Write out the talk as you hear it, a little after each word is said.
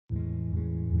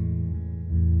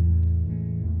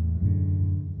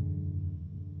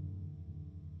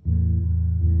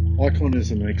Icon is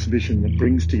an exhibition that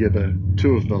brings together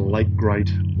two of the late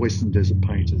great Western Desert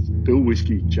painters, Bill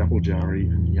Whiskey TJAPALTJARRI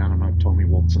and Yannima Tommy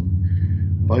Watson,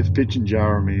 both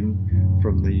Pitjantjatjara men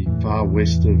from the far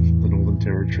west of the Northern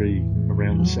Territory,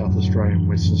 around the South Australian,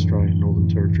 Western Australian, Northern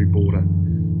Territory border.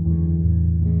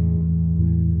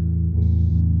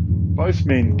 Both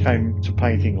men came to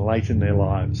painting late in their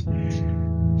lives,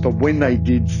 but when they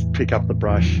did pick up the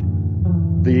brush,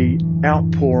 the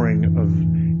outpouring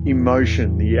of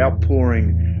emotion, the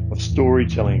outpouring of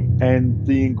storytelling, and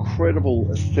the incredible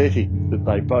aesthetic that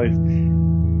they both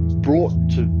brought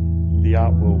to the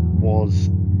art world was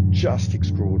just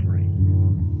extraordinary.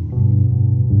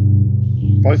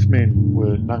 Both men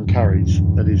were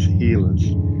Ngangkaris, that is, healers.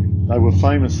 They were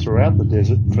famous throughout the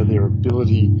desert for their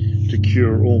ability to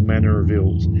cure all manner of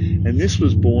ills, and this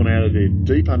was born out of their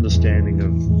deep understanding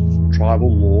of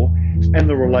tribal law and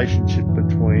the relationship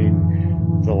between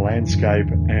the landscape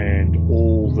and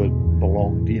all that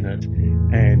belonged in it,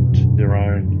 and their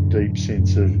own deep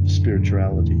sense of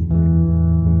spirituality.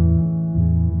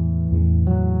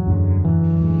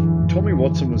 Tommy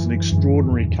Watson was an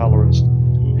extraordinary colourist.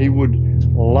 He would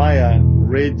layer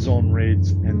reds on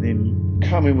reds and then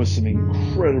come in with some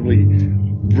incredibly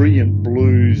brilliant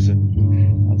blues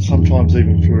and sometimes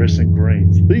even fluorescent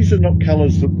greens. These are not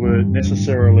colours that were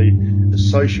necessarily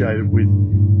associated with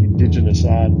Indigenous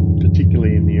art,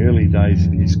 particularly in the early days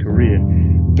of his career.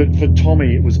 But for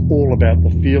Tommy, it was all about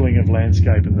the feeling of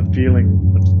landscape and the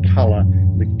feeling of colour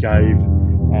that gave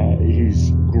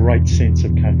his great sense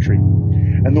of country.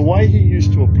 And the way he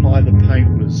used to apply the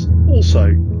paint was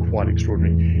also quite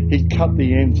extraordinary. He'd cut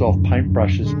the ends off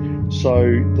paintbrushes so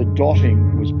the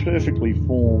dotting was perfectly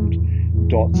formed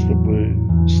dots that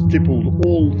were stippled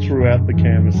all throughout the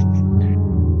canvases.